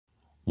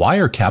Why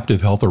are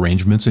captive health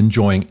arrangements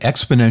enjoying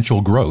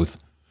exponential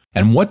growth?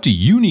 And what do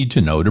you need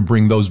to know to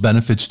bring those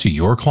benefits to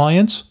your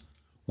clients?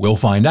 We'll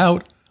find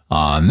out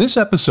on this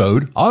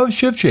episode of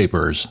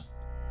ShiftShapers.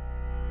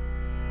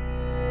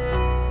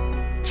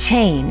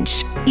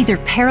 Change either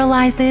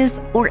paralyzes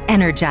or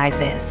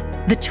energizes.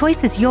 The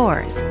choice is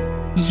yours.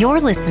 You're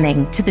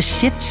listening to the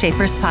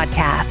ShiftShapers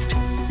Podcast.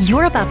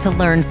 You're about to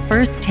learn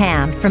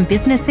firsthand from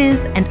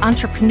businesses and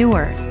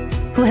entrepreneurs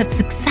who have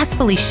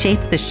successfully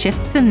shaped the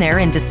shifts in their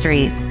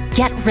industries.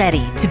 Get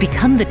ready to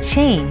become the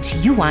change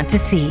you want to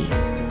see.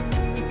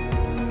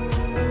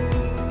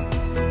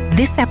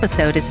 This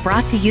episode is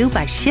brought to you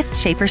by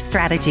ShiftShapers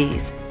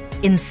Strategies.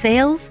 In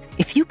sales,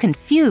 if you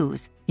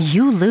confuse,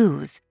 you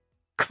lose.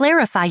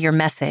 Clarify your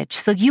message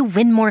so you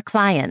win more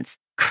clients,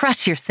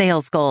 crush your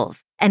sales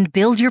goals, and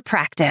build your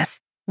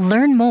practice.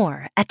 Learn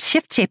more at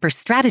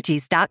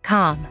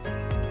ShiftShapersStrategies.com.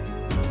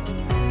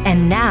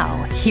 And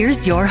now,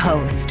 here's your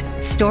host,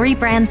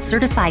 StoryBrand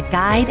Certified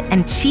Guide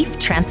and Chief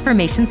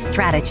Transformation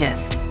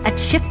Strategist at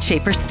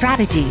ShiftShapers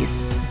Strategies,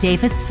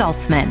 David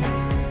Saltzman.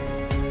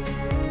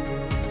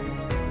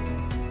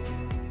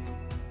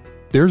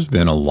 There's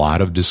been a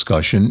lot of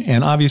discussion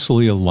and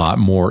obviously a lot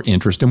more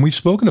interest, and we've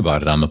spoken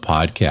about it on the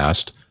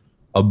podcast,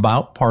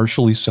 about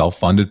partially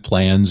self-funded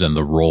plans and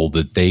the role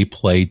that they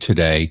play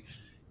today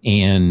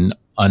in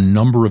a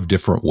number of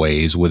different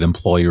ways with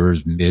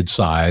employers,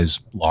 mid-size,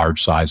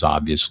 large size,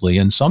 obviously,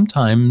 and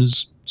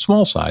sometimes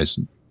small size.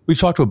 We've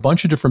talked to a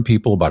bunch of different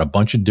people about a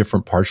bunch of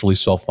different partially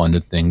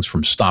self-funded things,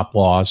 from stop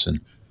loss and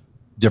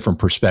different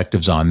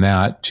perspectives on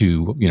that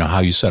to, how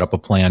you set up a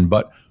plan.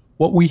 But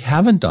what we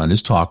haven't done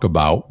is talk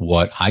about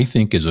what I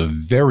think is a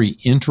very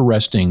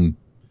interesting,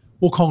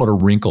 we'll call it a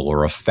wrinkle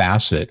or a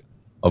facet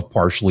of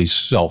partially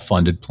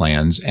self-funded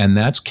plans, and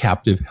that's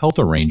captive health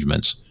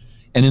arrangements.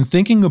 And in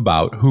thinking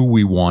about who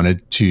we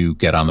wanted to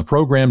get on the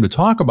program to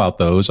talk about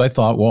those, I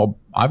thought, well,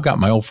 I've got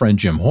my old friend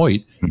Jim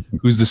Hoitt,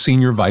 who's the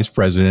Senior Vice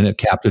President at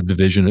Captive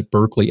Division at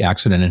Berkeley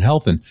Accident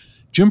Health. And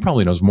Jim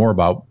probably knows more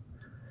about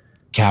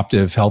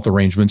captive health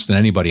arrangements than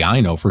anybody I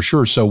know for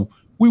sure. So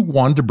we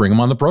wanted to bring him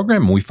on the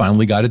program, and we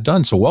finally got it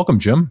done. So welcome,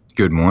 Jim.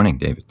 Good morning,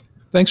 David.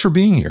 Thanks for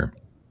being here.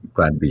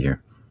 Glad to be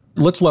here.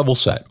 Let's level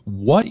set.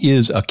 What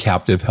is a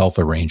captive health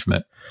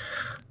arrangement?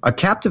 A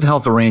captive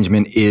health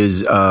arrangement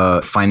is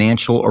a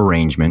financial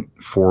arrangement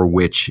for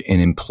which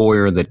an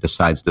employer that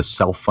decides to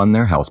self-fund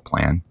their health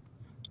plan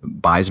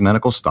buys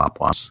medical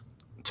stop loss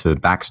to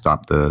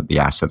backstop the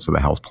assets of the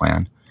health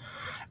plan,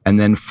 and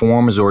then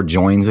forms or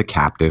joins a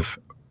captive,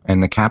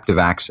 and the captive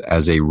acts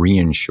as a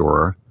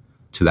reinsurer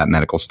to that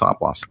medical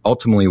stop loss.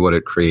 Ultimately, what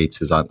it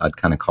creates is, I'd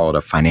kind of call it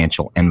a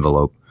financial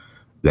envelope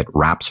that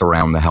wraps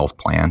around the health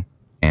plan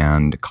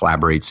and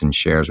collaborates and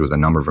shares with a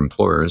number of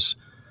employers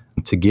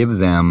to give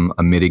them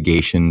a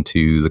mitigation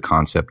to the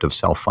concept of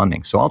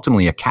self-funding. So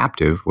ultimately, a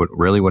captive, what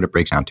it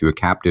breaks down to, a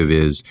captive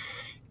is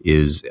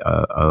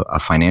a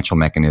financial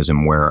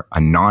mechanism where a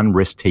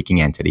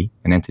non-risk-taking entity,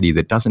 an entity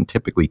that doesn't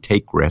typically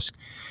take risk,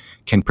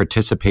 can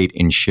participate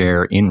and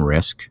share in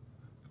risk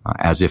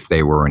as if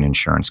they were an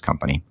insurance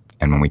company.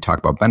 And when we talk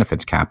about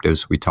benefits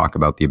captives, we talk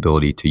about the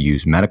ability to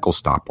use medical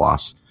stop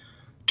loss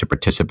to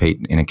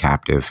participate in a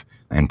captive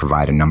and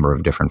provide a number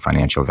of different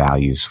financial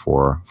values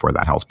for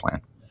that health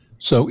plan.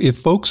 So if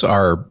folks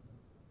are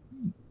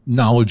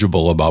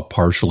knowledgeable about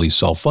partially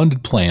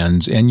self-funded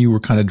plans and you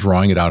were kind of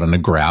drawing it out on a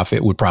graph,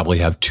 it would probably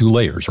have two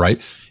layers,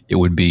 right? It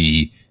would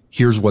be,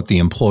 here's what the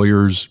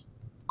employer's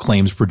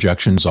claims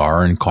projections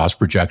are and cost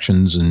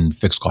projections and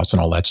fixed costs and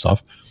all that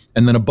stuff.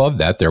 And then above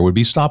that, there would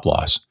be stop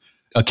loss.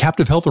 A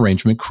captive health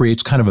arrangement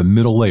creates kind of a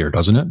middle layer,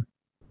 doesn't it?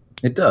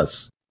 It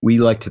does. We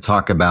like to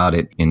talk about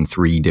it in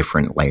three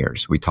different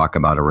layers. We talk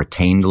about a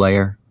retained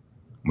layer,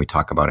 we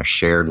talk about a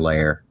shared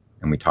layer,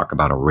 and we talk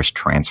about a risk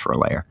transfer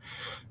layer.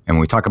 And when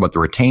we talk about the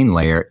retained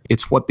layer,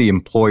 it's what the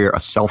employer, a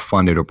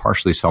self-funded or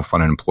partially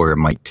self-funded employer,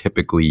 might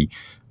typically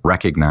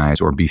recognize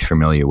or be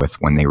familiar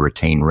with when they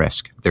retain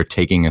risk. They're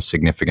taking a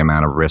significant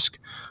amount of risk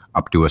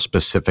up to a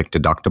specific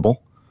deductible.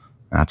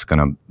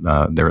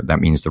 That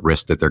means the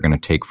risk that they're going to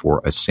take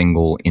for a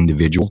single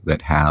individual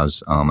that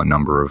has a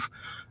number of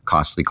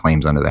costly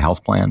claims under the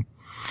health plan.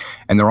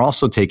 And they're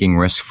also taking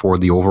risk for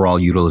the overall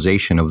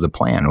utilization of the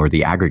plan or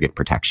the aggregate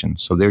protection.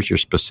 So there's your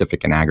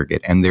specific and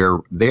aggregate. And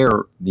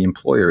the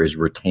employer is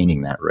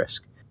retaining that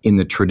risk. In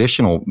the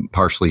traditional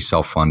partially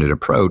self-funded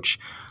approach,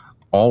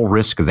 all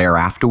risk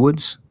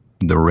thereafterwards,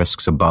 the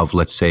risks above,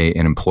 let's say,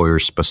 an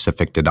employer's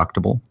specific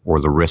deductible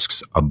or the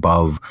risks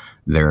above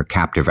their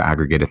captive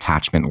aggregate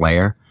attachment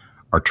layer,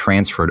 are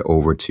transferred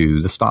over to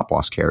the stop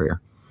loss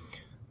carrier.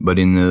 But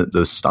in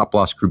the stop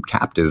loss group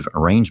captive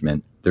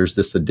arrangement, there's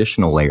this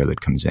additional layer that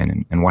comes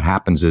in. And what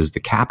happens is the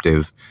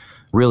captive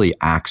really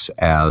acts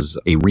as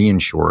a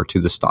reinsurer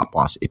to the stop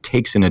loss. It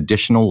takes an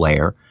additional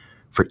layer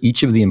for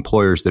each of the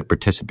employers that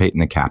participate in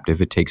the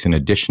captive. It takes an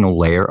additional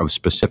layer of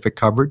specific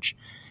coverage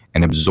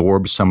and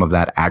absorbs some of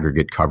that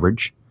aggregate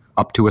coverage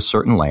up to a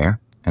certain layer.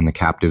 And the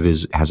captive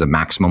has a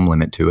maximum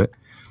limit to it,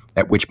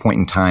 at which point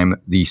in time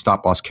the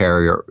stop loss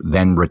carrier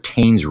then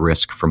retains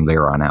risk from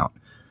there on out.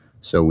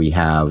 So we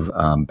have,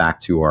 back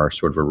to our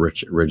sort of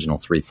original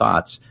three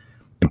thoughts,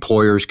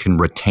 employers can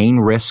retain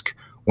risk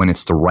when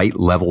it's the right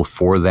level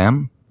for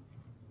them.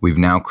 We've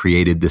now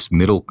created this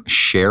middle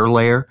share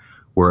layer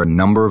where a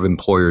number of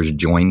employers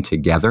join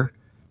together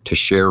to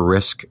share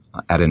risk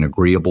at an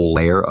agreeable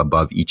layer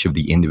above each of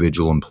the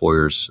individual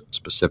employers'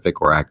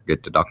 specific or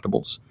aggregate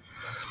deductibles.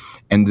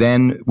 And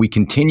then we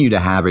continue to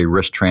have a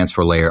risk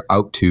transfer layer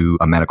out to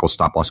a medical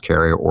stop-loss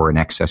carrier or an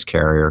excess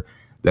carrier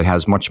that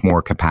has much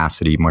more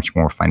capacity, much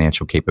more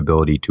financial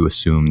capability to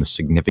assume the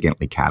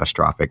significantly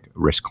catastrophic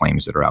risk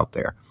claims that are out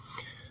there.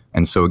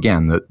 And so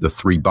again, the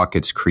three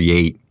buckets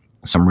create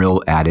some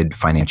real added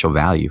financial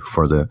value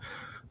for the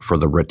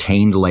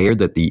retained layer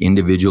that the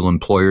individual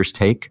employers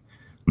take.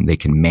 They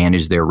can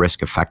manage their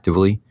risk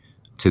effectively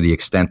to the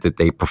extent that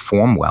they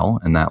perform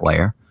well in that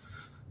layer.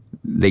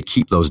 They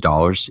keep those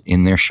dollars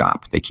in their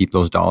shop. They keep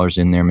those dollars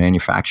in their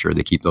manufacturer.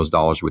 They keep those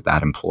dollars with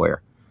that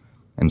employer.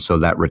 And so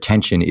that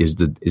retention is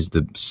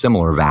the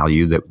similar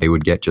value that they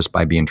would get just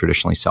by being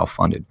traditionally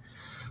self-funded.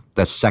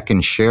 The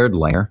second shared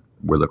layer,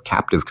 where the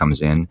captive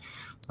comes in,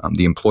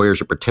 the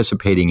employers are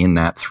participating in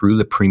that through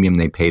the premium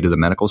they pay to the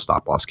medical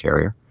stop-loss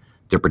carrier.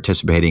 They're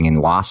participating in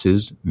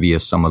losses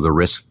via some of the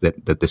risks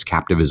that this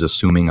captive is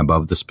assuming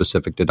above the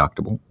specific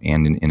deductible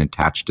and in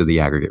attached to the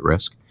aggregate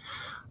risk.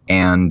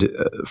 And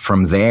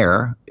from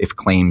there, if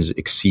claims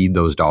exceed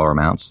those dollar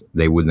amounts,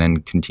 they would then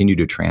continue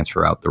to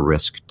transfer out the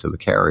risk to the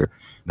carrier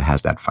that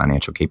has that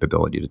financial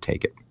capability to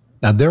take it.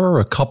 Now, there are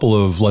a couple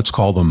of, let's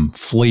call them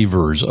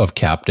flavors of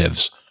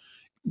captives.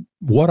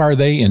 What are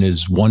they, and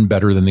is one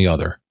better than the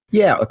other?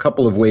 Yeah, a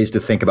couple of ways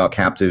to think about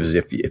captives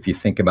if you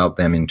think about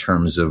them in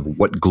terms of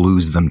what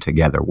glues them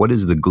together. What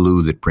is the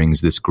glue that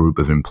brings this group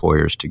of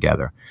employers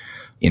together?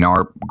 In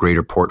our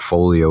greater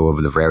portfolio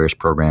of the various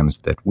programs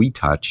that we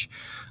touch,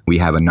 we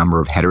have a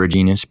number of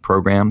heterogeneous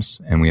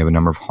programs and we have a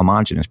number of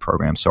homogenous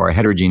programs. So our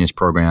heterogeneous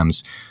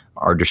programs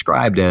are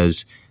described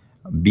as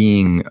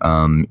being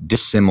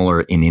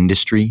dissimilar in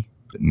industry,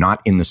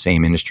 not in the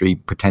same industry,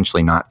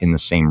 potentially not in the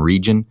same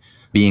region,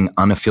 being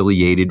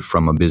unaffiliated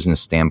from a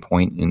business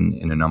standpoint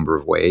in a number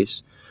of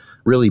ways,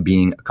 really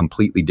being a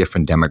completely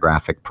different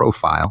demographic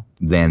profile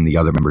than the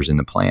other members in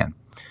the plan,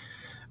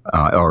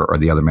 or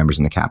the other members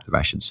in the captive,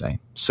 I should say.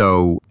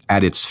 So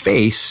at its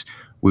face,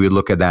 we would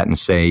look at that and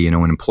say, an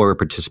employer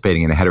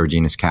participating in a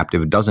heterogeneous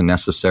captive doesn't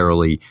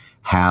necessarily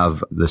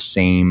have the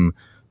same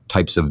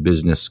types of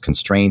business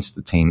constraints,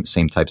 the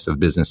same types of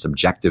business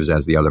objectives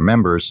as the other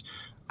members.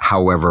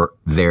 However,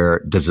 their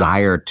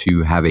desire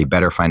to have a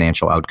better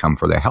financial outcome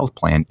for their health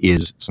plan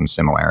is some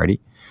similarity.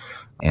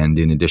 And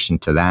in addition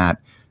to that,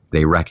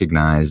 they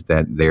recognize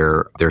that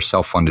their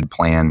self-funded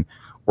plan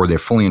or their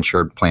fully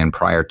insured plan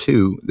prior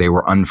to, they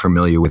were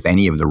unfamiliar with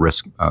any of the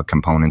risk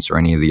components or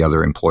any of the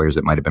other employers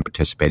that might have been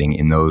participating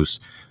in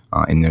those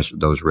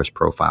risk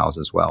profiles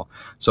as well.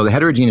 So the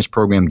heterogeneous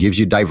program gives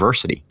you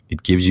diversity.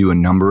 It gives you a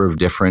number of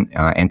different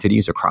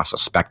entities across a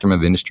spectrum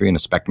of industry and a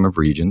spectrum of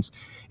regions.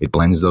 It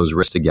blends those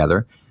risks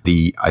together.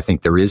 I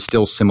think there is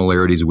still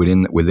similarities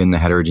within the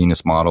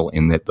heterogeneous model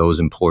in that those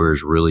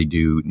employers really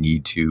do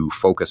need to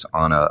focus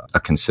on a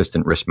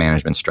consistent risk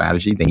management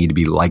strategy. They need to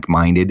be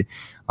like-minded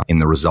in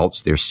the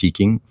results they're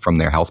seeking from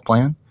their health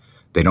plan.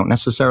 They don't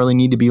necessarily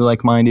need to be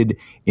like-minded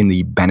in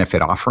the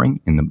benefit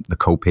offering, in the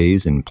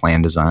copays and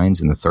plan designs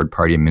and the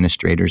third-party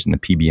administrators and the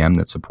PBM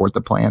that support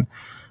the plan.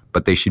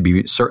 But they should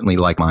be certainly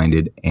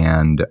like-minded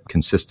and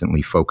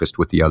consistently focused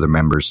with the other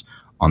members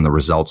on the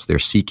results they're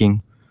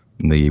seeking,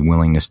 the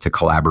willingness to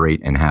collaborate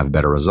and have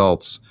better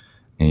results,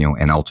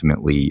 and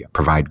ultimately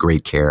provide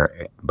great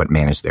care, but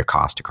manage their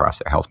cost across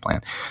their health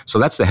plan. So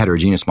that's the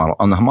heterogeneous model.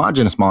 On the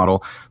homogenous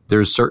model,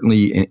 there's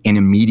certainly an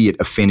immediate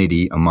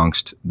affinity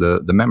amongst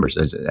the members.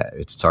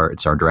 It's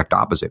our direct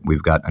opposite.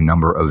 We've got a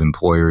number of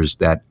employers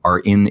that are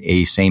in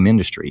a same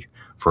industry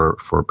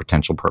for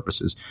potential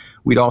purposes.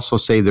 We'd also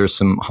say there's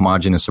some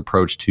homogenous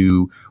approach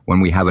to when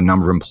we have a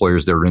number of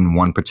employers that are in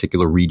one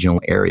particular regional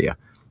area.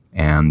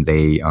 And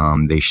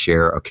they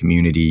share a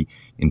community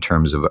in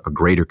terms of a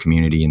greater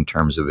community in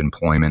terms of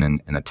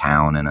employment and a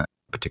town and a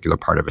particular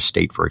part of a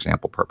state, for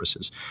example,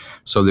 purposes.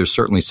 So there's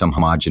certainly some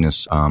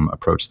homogenous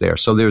approach there.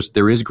 So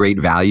there is great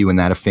value in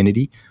that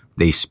affinity.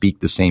 They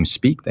speak the same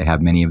speak. They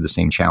have many of the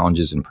same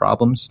challenges and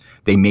problems.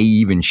 They may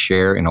even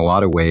share in a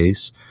lot of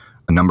ways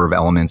a number of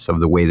elements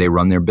of the way they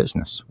run their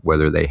business,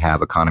 whether they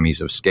have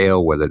economies of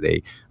scale, whether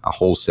they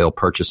wholesale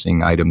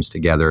purchasing items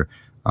together,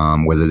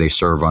 whether they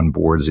serve on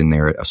boards in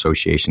their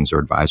associations or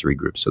advisory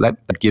groups. So that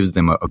gives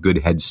them a good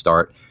head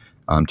start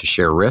to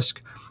share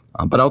risk.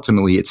 But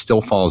ultimately, it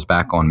still falls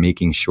back on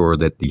making sure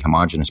that the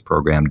homogenous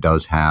program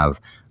does have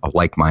a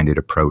like-minded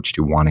approach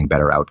to wanting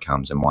better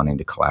outcomes and wanting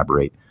to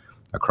collaborate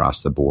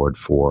across the board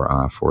for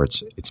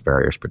its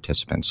various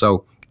participants.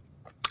 So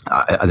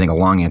I think a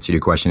long answer to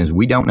your question is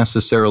we don't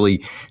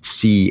necessarily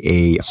see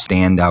a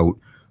standout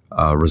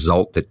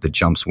result that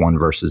jumps one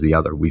versus the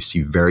other. We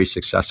see very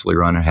successfully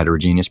run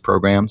heterogeneous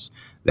programs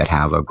that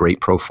have a great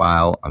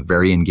profile,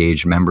 very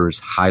engaged members,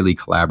 highly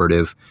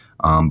collaborative,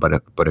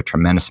 but a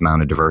tremendous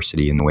amount of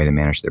diversity in the way they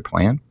manage their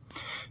plan.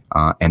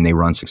 and they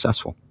run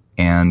successful.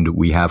 And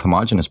we have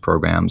homogenous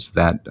programs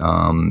that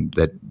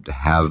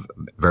have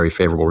very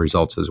favorable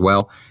results as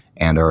well,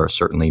 and are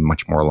certainly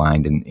much more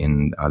aligned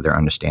in their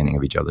understanding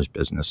of each other's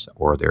business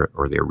or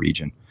their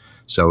region.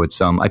 So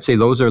it's I'd say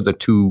those are the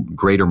two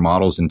greater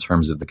models in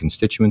terms of the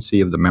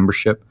constituency of the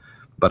membership,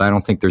 but I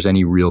don't think there's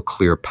any real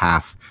clear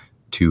path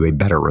to a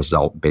better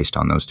result based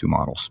on those two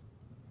models.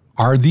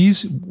 Are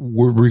these,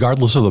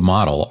 regardless of the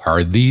model,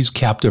 are these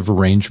captive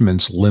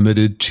arrangements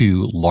limited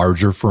to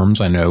larger firms?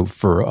 I know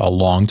for a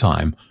long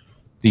time,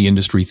 the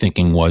industry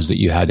thinking was that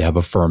you had to have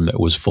a firm that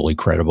was fully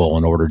credible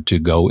in order to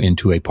go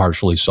into a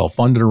partially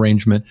self-funded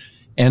arrangement.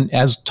 And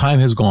as time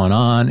has gone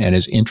on and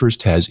as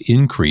interest has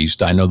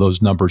increased, I know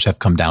those numbers have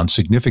come down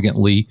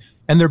significantly,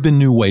 and there have been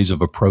new ways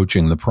of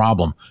approaching the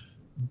problem.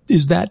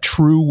 Is that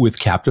true with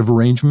captive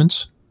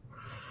arrangements?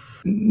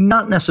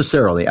 Not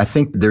necessarily. I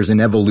think there's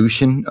an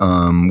evolution.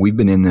 We've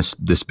been in this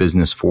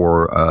business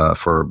for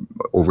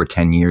over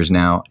 10 years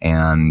now,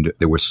 and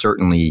there was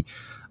certainly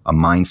a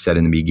mindset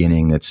in the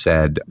beginning that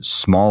said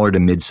smaller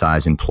to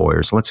mid-size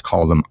employers, let's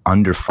call them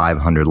under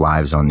 500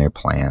 lives on their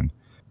plan,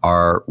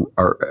 are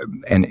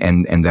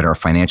that are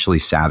financially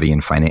savvy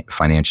and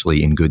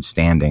financially in good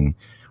standing,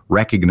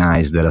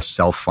 recognize that a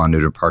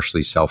self-funded or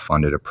partially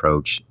self-funded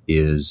approach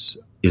is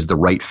the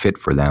right fit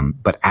for them.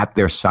 But at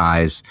their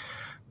size,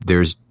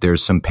 there's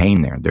some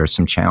pain there. There's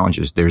some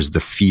challenges. There's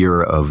the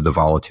fear of the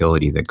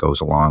volatility that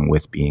goes along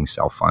with being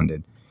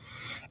self-funded.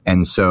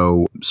 And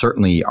so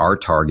certainly our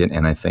target,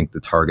 and I think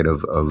the target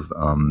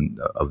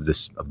of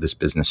this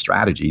business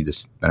strategy,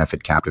 this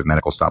benefit captive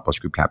medical stop loss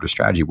group captive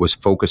strategy, was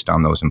focused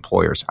on those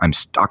employers. I'm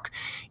stuck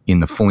in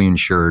the fully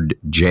insured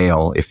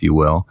jail, if you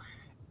will,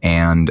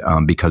 and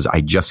because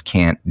I just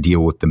can't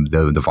deal with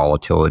the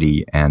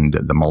volatility and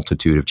the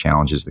multitude of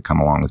challenges that come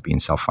along with being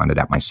self-funded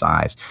at my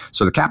size.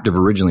 So the captive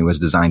originally was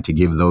designed to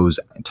give those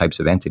types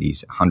of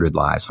entities, 100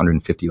 lives,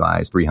 150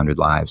 lives, 300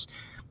 lives,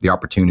 the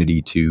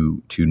opportunity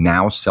to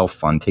now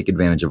self-fund, take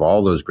advantage of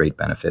all those great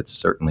benefits,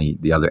 certainly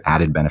the other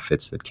added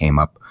benefits that came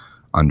up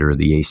under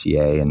the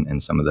ACA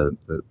and some of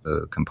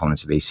the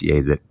components of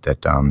ACA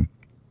that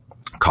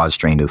cause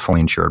strain to the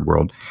fully insured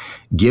world,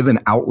 give an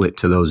outlet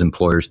to those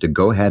employers to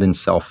go ahead and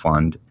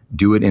self-fund,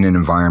 do it in an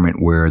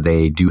environment where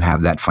they do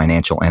have that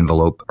financial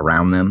envelope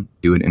around them,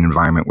 do it in an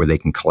environment where they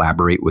can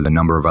collaborate with a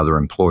number of other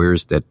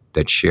employers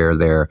that share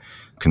their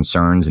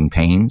concerns and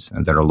pains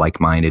and that are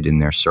like-minded in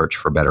their search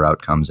for better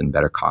outcomes and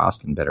better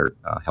cost and better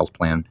health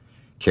plan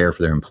care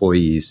for their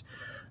employees.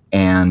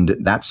 And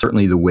that's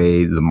certainly the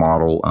way the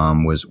model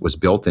was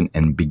built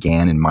and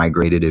began and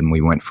migrated. And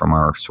we went from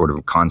our sort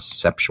of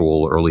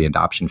conceptual early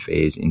adoption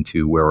phase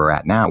into where we're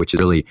at now, which is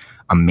really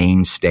a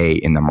mainstay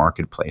in the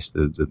marketplace.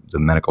 The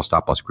medical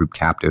stop loss group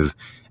captive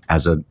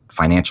as a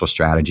financial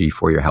strategy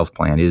for your health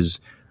plan is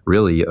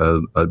really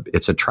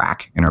it's a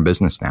track in our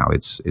business now.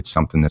 It's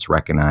something that's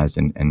recognized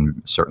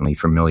and certainly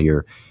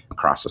familiar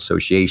across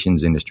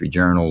associations, industry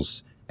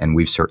journals, and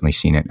we've certainly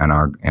seen it in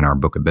our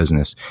book of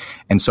business.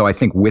 And so I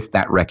think with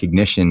that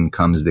recognition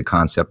comes the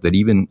concept that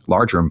even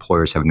larger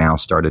employers have now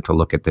started to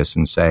look at this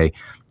and say,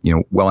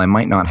 well, I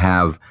might not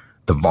have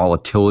the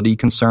volatility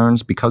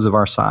concerns because of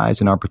our size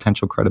and our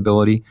potential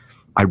credibility.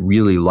 I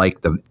really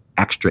like the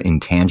extra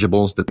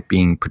intangibles that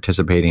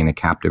participating in a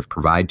captive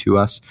provide to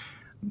us,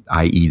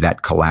 i.e.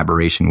 that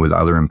collaboration with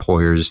other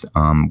employers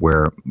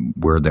where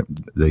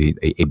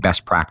a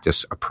best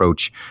practice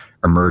approach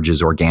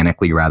emerges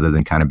organically rather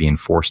than kind of being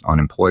forced on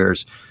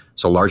employers.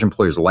 So large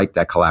employers like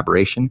that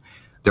collaboration.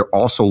 They're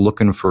also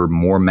looking for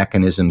more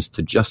mechanisms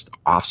to just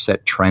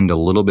offset trend a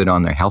little bit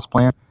on their health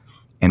plan.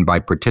 And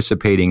by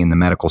participating in the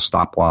medical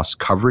stop loss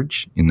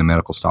coverage, in the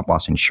medical stop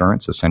loss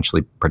insurance,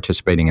 essentially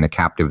participating in a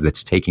captive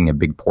that's taking a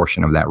big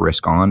portion of that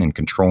risk on and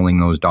controlling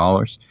those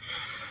dollars,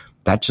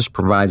 that just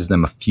provides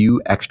them a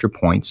few extra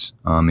points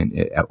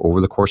over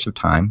the course of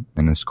time.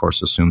 And this, of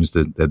course, assumes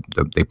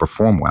that they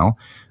perform well.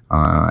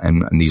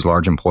 And these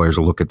large employers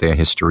will look at their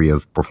history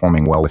of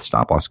performing well with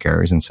stop loss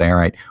carriers and say, all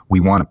right, we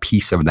want a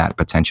piece of that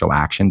potential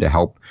action to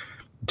help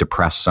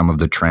depress some of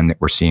the trend that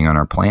we're seeing on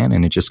our plan.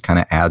 And it just kind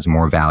of adds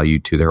more value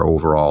to their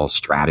overall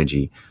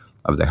strategy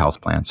of their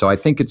health plan. So I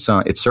think it's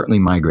certainly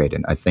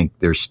migrated. I think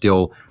there's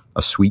still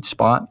a sweet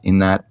spot in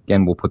that.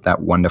 Again, we'll put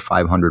that 1 to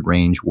 500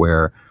 range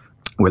where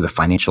the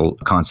financial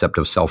concept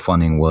of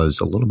self-funding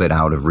was a little bit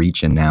out of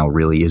reach and now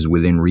really is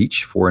within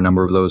reach for a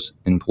number of those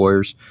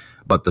employers.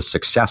 But the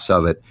success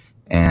of it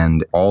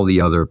and all the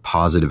other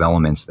positive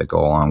elements that go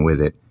along with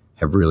it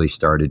have really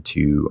started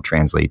to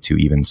translate to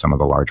even some of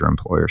the larger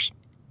employers.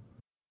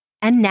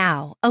 And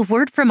now, a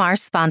word from our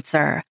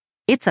sponsor.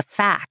 It's a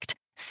fact.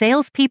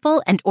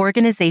 Salespeople and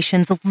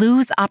organizations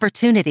lose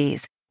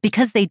opportunities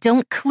because they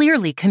don't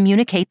clearly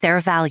communicate their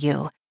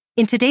value.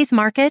 In today's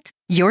market,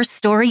 your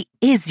story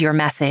is your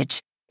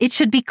message. It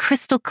should be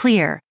crystal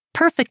clear,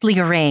 perfectly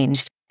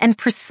arranged, and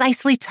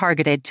precisely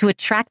targeted to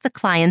attract the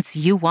clients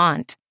you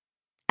want.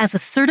 As a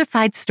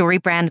certified story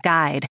brand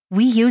guide,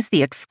 we use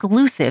the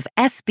exclusive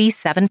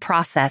SB7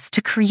 process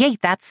to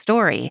create that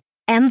story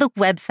and the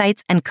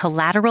websites and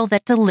collateral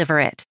that deliver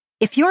it.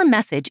 If your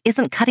message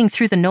isn't cutting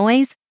through the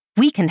noise,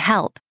 we can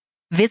help.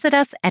 Visit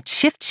us at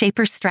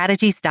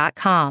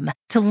ShiftShapersStrategies.com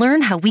to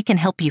learn how we can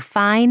help you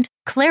find,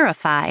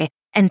 clarify,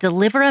 and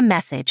deliver a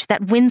message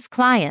that wins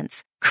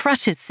clients,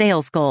 crushes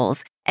sales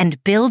goals,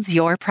 and builds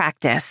your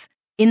practice.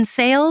 In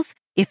sales,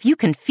 if you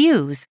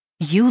confuse,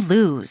 you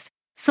lose.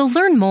 So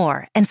learn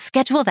more and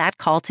schedule that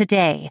call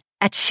today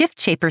at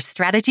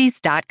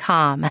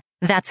ShiftShapersStrategies.com.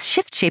 That's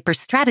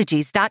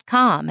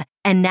ShiftShapersStrategies.com.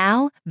 And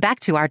now, back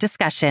to our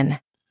discussion.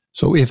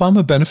 So if I'm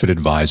a benefit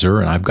advisor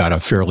and I've got a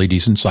fairly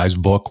decent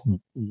sized book,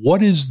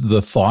 what is the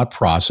thought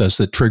process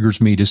that triggers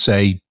me to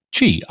say,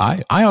 gee,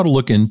 I ought to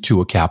look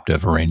into a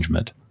captive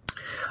arrangement?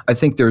 I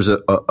think there's a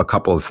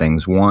couple of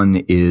things.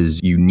 One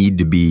is you need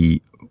to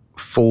be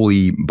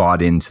fully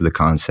bought into the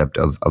concept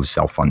of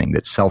self-funding,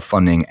 that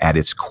self-funding at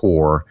its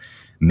core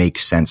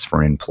makes sense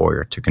for an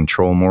employer to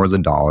control more of the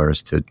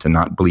dollars, to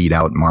not bleed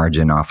out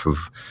margin off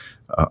of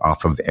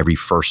every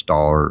first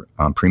dollar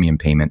premium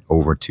payment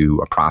over to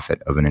a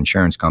profit of an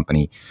insurance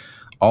company.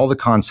 All the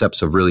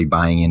concepts of really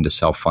buying into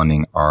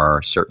self-funding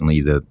are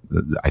certainly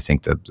I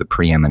think the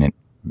preeminent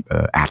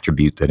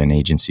attribute that an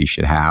agency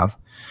should have.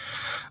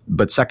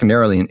 But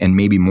secondarily, and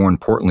maybe more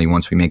importantly,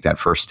 once we make that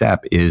first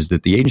step, is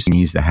that the agency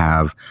needs to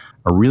have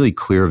a really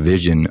clear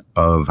vision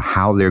of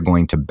how they're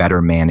going to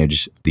better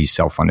manage these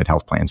self-funded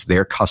health plans,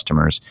 their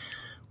customers.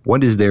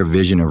 What is their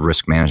vision of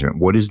risk management?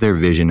 What is their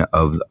vision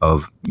of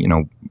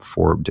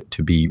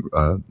to be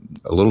a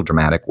little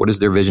dramatic, what is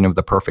their vision of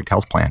the perfect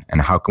health plan?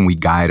 And how can we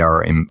guide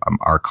our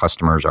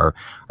customers, our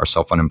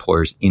self-funded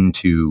employers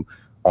into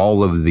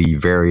all of the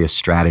various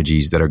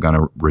strategies that are going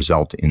to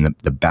result in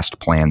the best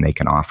plan they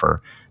can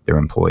offer their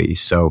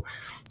employees? So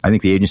I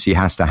think the agency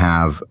has to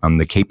have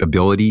the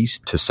capabilities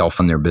to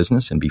self-fund their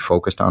business and be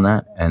focused on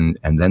that. And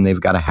then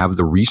they've got to have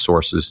the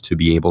resources to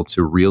be able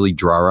to really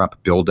draw up,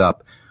 build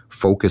up,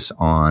 focus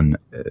on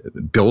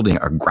building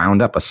a ground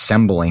up,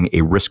 assembling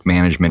a risk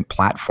management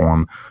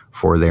platform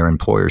for their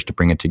employers to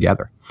bring it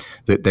together.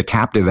 The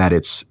captive at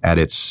its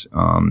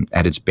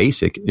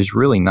basic is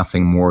really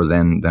nothing more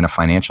than a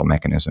financial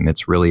mechanism.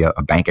 It's really a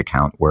bank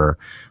account where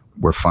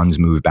funds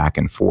move back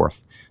and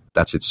forth.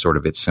 That's its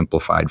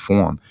simplified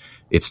form.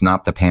 It's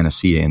not the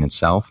panacea in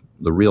itself.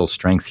 The real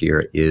strength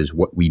here is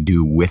what we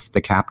do with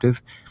the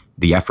captive,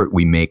 the effort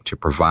we make to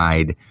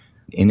provide,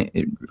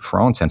 for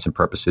all intents and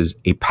purposes,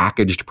 a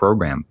packaged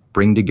program,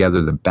 bring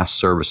together the best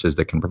services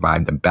that can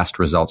provide the best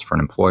results for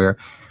an employer,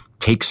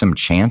 take some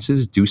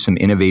chances, do some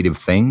innovative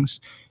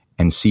things,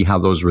 and see how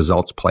those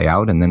results play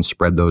out, and then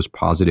spread those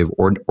positive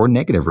or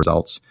negative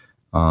results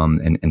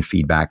and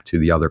feedback to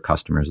the other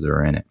customers that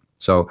are in it.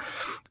 So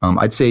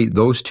I'd say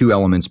those two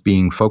elements,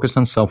 being focused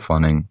on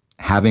self-funding,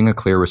 having a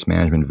clear risk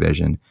management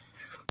vision.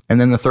 And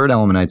then the third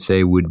element I'd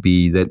say would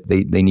be that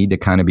they need to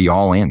kind of be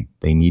all in.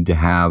 They need to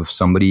have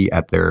somebody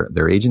at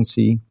their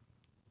agency,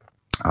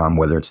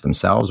 whether it's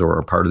themselves or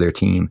a part of their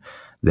team,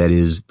 that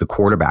is the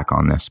quarterback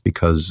on this,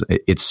 because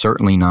it's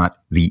certainly not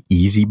the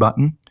easy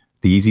button.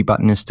 The easy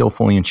button is still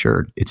fully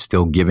insured. It's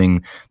still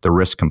giving the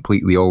risk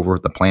completely over,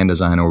 the plan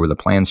design over, the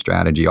plan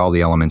strategy, all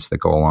the elements that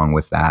go along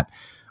with that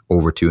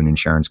over to an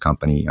insurance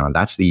company.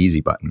 That's the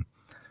easy button.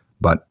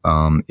 But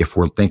if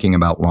we're thinking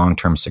about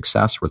long-term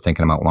success, we're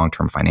thinking about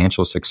long-term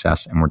financial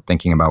success, and we're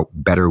thinking about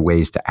better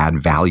ways to add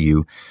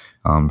value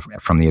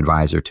from the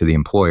advisor to the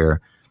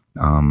employer,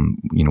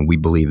 we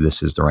believe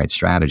this is the right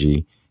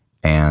strategy.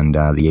 And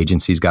the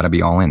agency's got to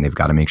be all in. They've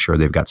got to make sure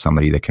they've got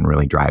somebody that can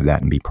really drive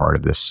that and be part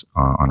of this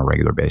on a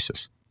regular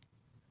basis.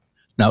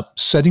 Now,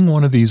 setting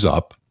one of these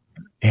up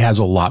has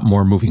a lot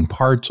more moving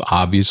parts,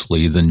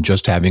 obviously, than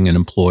just having an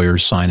employer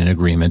sign an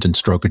agreement and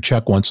stroke a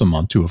check once a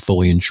month to a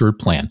fully insured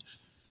plan.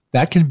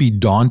 That can be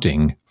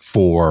daunting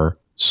for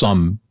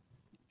some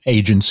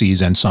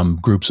agencies and some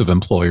groups of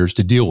employers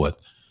to deal with.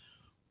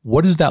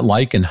 What is that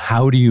like, and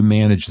how do you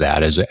manage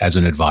that as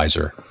an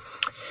advisor?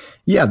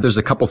 Yeah, there's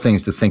a couple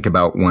things to think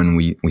about when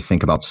we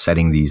think about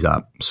setting these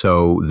up.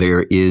 So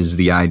there is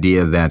the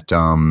idea that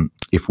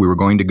if we were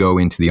going to go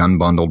into the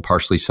unbundled,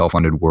 partially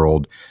self-funded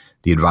world,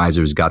 the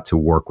advisors got to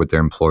work with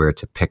their employer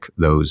to pick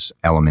those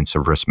elements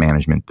of risk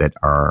management that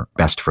are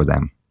best for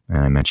them. And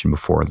I mentioned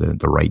before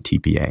the right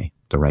TPA,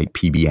 the right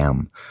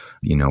PBM,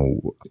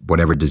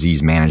 whatever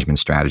disease management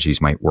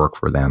strategies might work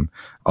for them,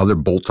 other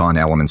bolt-on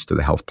elements to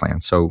the health plan.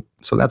 So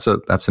that's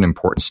an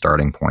important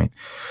starting point.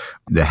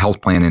 The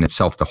health plan in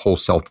itself, the whole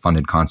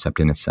self-funded concept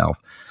in itself,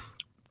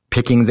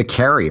 picking the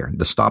carrier,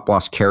 the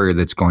stop-loss carrier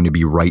that's going to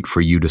be right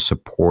for you to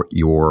support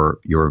your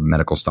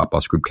medical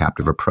stop-loss group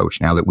captive approach.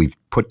 Now that we've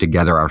put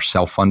together our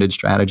self-funded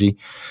strategy,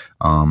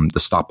 the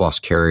stop-loss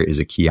carrier is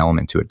a key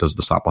element to it. Does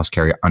the stop-loss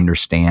carrier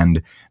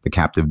understand the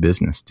captive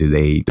business? Do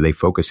they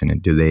focus in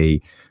it? Do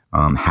they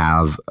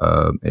have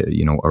a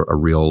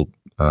real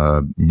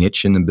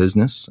niche in the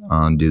business?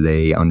 Do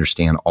they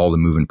understand all the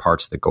moving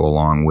parts that go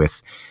along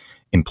with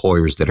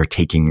employers that are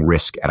taking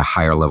risk at a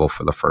higher level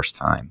for the first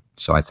time?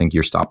 So I think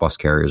your stop-loss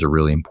carrier is a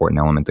really important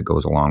element that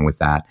goes along with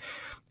that.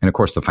 And of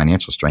course, the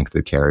financial strength of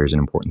the carrier is an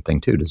important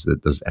thing too.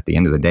 Does at the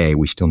end of the day,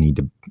 we still need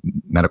to,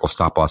 medical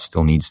stop loss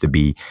still needs to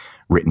be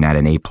written at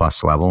an A+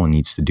 level and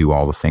needs to do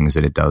all the things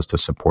that it does to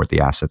support the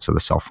assets of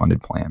the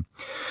self-funded plan.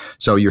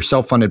 So your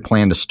self-funded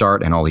plan to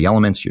start and all the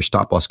elements, your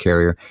stop loss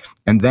carrier,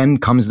 and then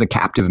comes the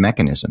captive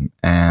mechanism.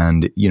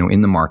 And,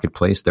 in the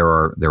marketplace, there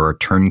are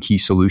turnkey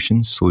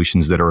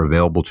solutions that are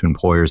available to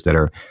employers that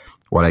are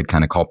what I'd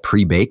kind of call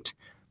pre-baked.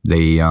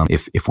 They,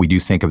 if we do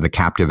think of the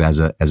captive as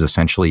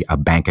essentially a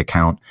bank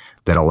account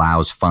that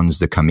allows funds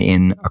to come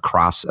in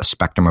across a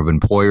spectrum of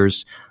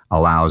employers,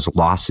 allows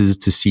losses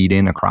to seed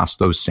in across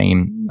those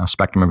same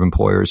spectrum of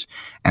employers,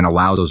 and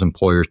allows those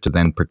employers to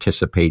then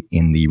participate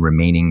in the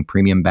remaining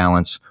premium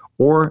balance,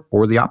 or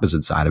the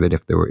opposite side of it,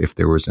 if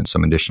there was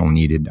some additional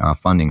needed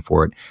funding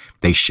for it,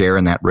 they share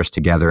in that risk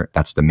together.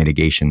 That's the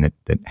mitigation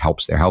that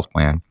helps their health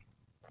plan.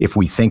 If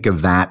we think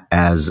of that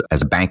as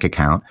a bank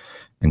account,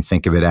 and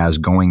think of it as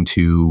going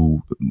to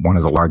one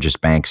of the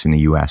largest banks in the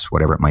U.S.,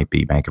 whatever it might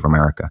be, Bank of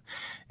America,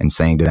 and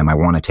saying to them, I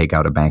want to take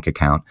out a bank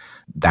account.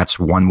 That's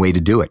one way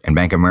to do it. And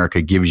Bank of America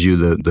gives you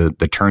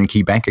the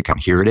turnkey bank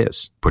account. Here it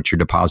is. Put your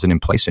deposit in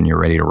place and you're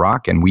ready to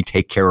rock. And we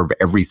take care of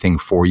everything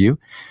for you.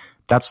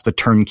 That's the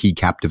turnkey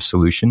captive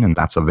solution. And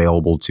that's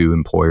available to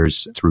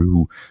employers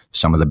through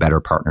some of the better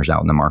partners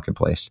out in the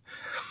marketplace.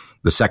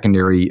 The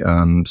secondary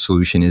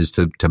solution is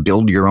to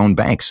build your own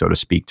bank, so to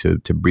speak,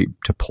 to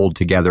pull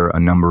together a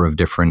number of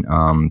different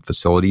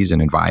facilities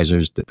and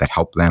advisors that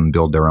help them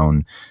build their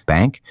own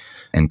bank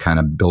and kind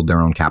of build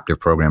their own captive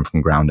program from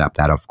ground up.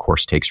 That, of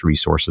course, takes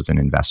resources and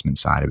investment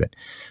side of it.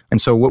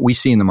 And so what we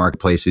see in the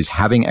marketplace is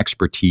having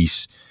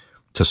expertise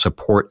to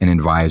support an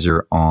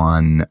advisor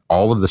on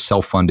all of the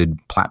self-funded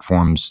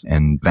platforms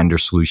and vendor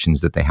solutions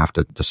that they have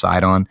to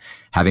decide on,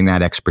 having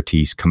that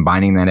expertise,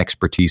 combining that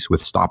expertise with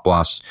stop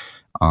loss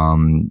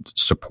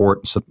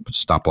support,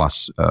 stop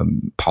loss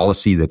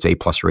policy that's A+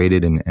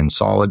 rated and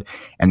solid,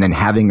 and then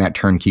having that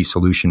turnkey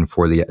solution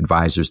for the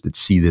advisors that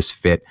see this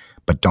fit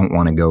but don't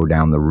want to go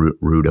down the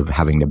route of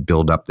having to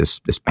build up this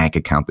bank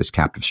account, this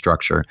captive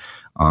structure,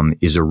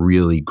 is a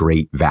really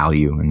great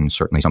value, and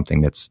certainly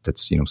something that's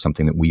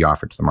something that we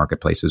offer to the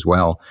marketplace as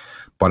well.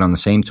 But on the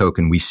same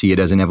token, we see it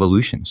as an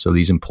evolution. So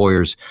these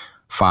employers,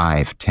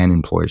 5, 10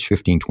 employers,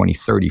 15, 20,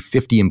 30,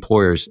 50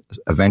 employers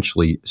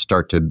eventually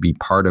start to be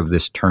part of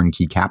this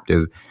turnkey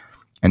captive.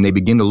 And they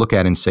begin to look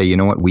at it and say, you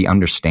know what, we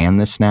understand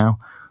this now.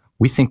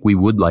 We think we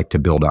would like to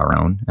build our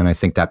own. And I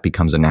think that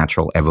becomes a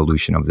natural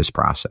evolution of this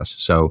process.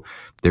 So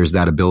there's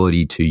that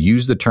ability to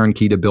use the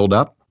turnkey to build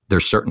up.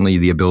 There's certainly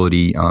the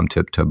ability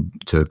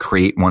to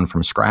create one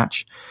from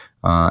scratch.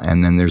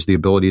 And then there's the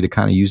ability to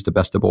kind of use the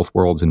best of both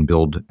worlds and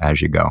build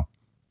as you go.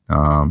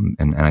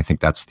 And I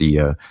think that's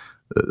the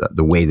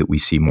way that we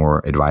see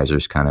more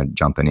advisors kind of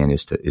jumping in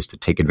is to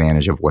take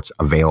advantage of what's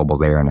available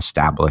there and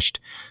established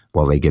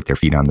while they get their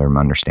feet under them and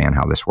understand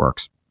how this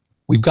works.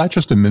 We've got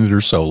just a minute or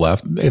so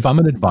left. If I'm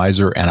an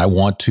advisor and I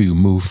want to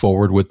move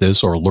forward with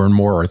this or learn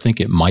more or think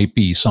it might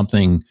be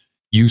something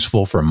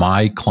useful for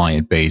my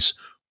client base,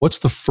 what's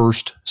the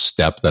first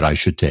step that I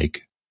should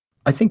take?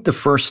 I think the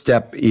first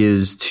step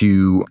is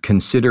to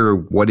consider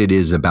what it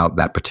is about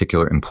that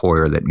particular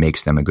employer that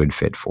makes them a good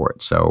fit for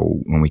it. So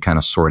when we kind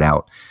of sort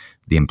out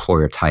the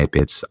employer type,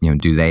 it's,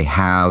 do they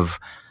have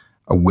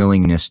a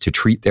willingness to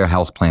treat their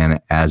health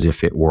plan as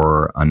if it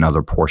were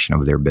another portion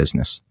of their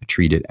business,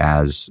 treat it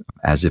as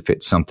if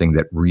it's something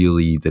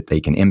that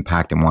they can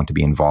impact and want to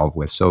be involved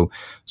with. So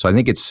I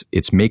think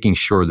it's making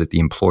sure that the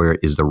employer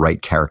is the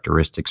right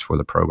characteristics for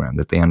the program,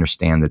 that they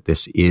understand that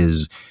this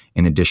is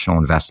an additional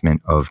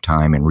investment of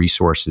time and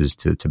resources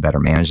to better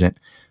manage it.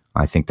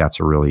 I think that's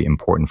a really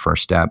important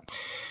first step.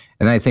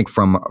 And I think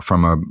from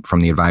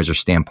the advisor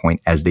standpoint,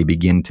 as they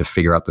begin to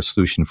figure out the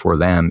solution for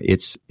them,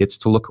 it's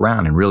to look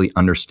around and really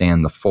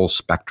understand the full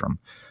spectrum.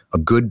 A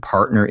good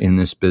partner in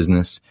this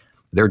business,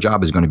 their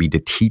job is going to be to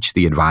teach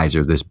the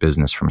advisor this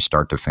business from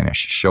start to finish,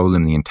 show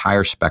them the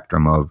entire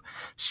spectrum of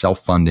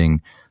self-funding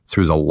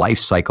through the life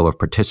cycle of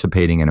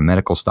participating in a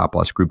medical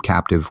stop-loss group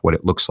captive, what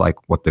it looks like,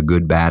 what the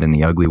good, bad, and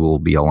the ugly will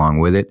be along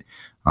with it,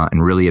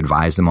 and really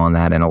advise them on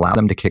that and allow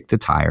them to kick the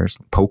tires,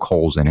 poke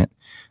holes in it,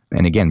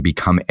 and again,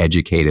 become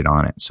educated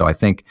on it. So I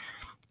think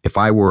if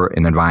I were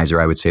an advisor,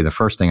 I would say the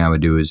first thing I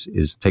would do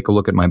is take a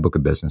look at my book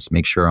of business,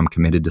 make sure I'm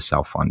committed to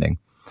self-funding,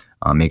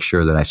 make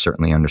sure that I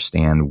certainly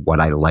understand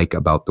what I like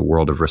about the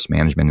world of risk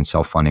management and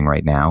self-funding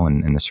right now,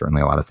 and there's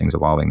certainly a lot of things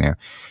evolving there.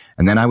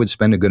 And then I would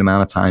spend a good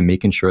amount of time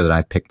making sure that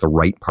I pick the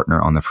right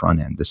partner on the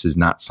front end. This is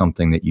not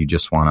something that you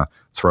just want to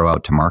throw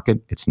out to market.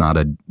 It's not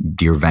a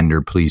dear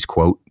vendor, please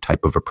quote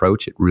type of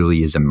approach. It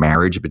really is a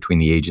marriage between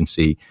the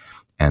agency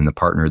and the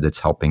partner that's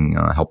helping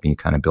you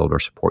kind of build or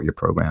support your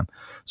program.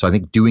 So I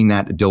think doing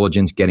that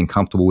diligence, getting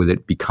comfortable with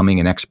it, becoming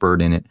an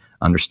expert in it,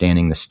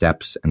 understanding the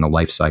steps and the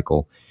life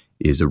cycle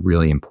is a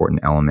really important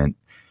element.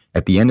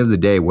 At the end of the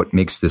day, what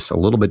makes this a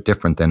little bit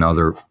different than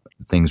other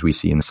things we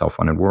see in the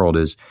self-funded world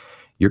is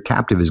your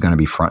captive is going to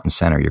be front and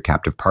center. Your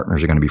captive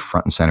partners are going to be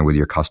front and center with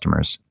your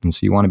customers. And so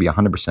you want to be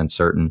 100%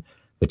 certain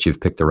that you've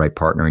picked the right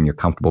partner and you're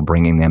comfortable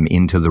bringing them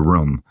into the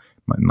room,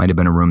 Might have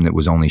been a room that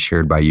was only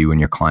shared by you and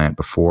your client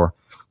before.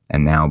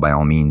 And now, by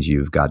all means,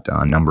 you've got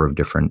a number of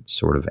different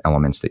sort of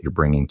elements that you're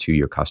bringing to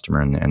your customer,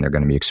 and they're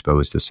going to be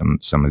exposed to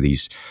some of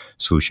these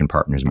solution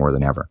partners more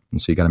than ever. And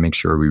so you got to make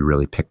sure we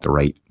really pick the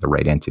right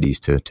entities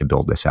to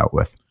build this out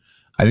with.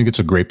 I think it's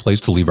a great place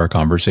to leave our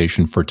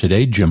conversation for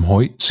today. Jim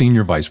Hoitt,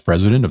 Senior Vice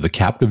President of the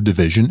Captive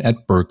Division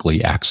at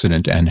Berkeley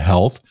Accident and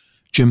Health.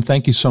 Jim,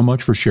 thank you so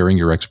much for sharing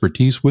your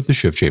expertise with the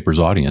ShiftShapers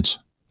audience.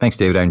 Thanks,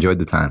 David. I enjoyed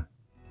the time.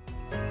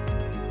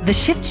 The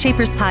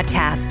ShiftShapers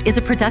Podcast is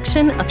a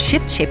production of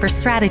ShiftShapers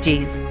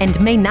Strategies and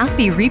may not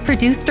be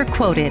reproduced or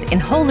quoted in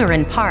whole or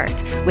in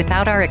part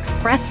without our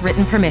express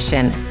written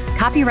permission.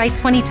 Copyright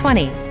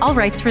 2020, all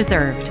rights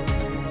reserved.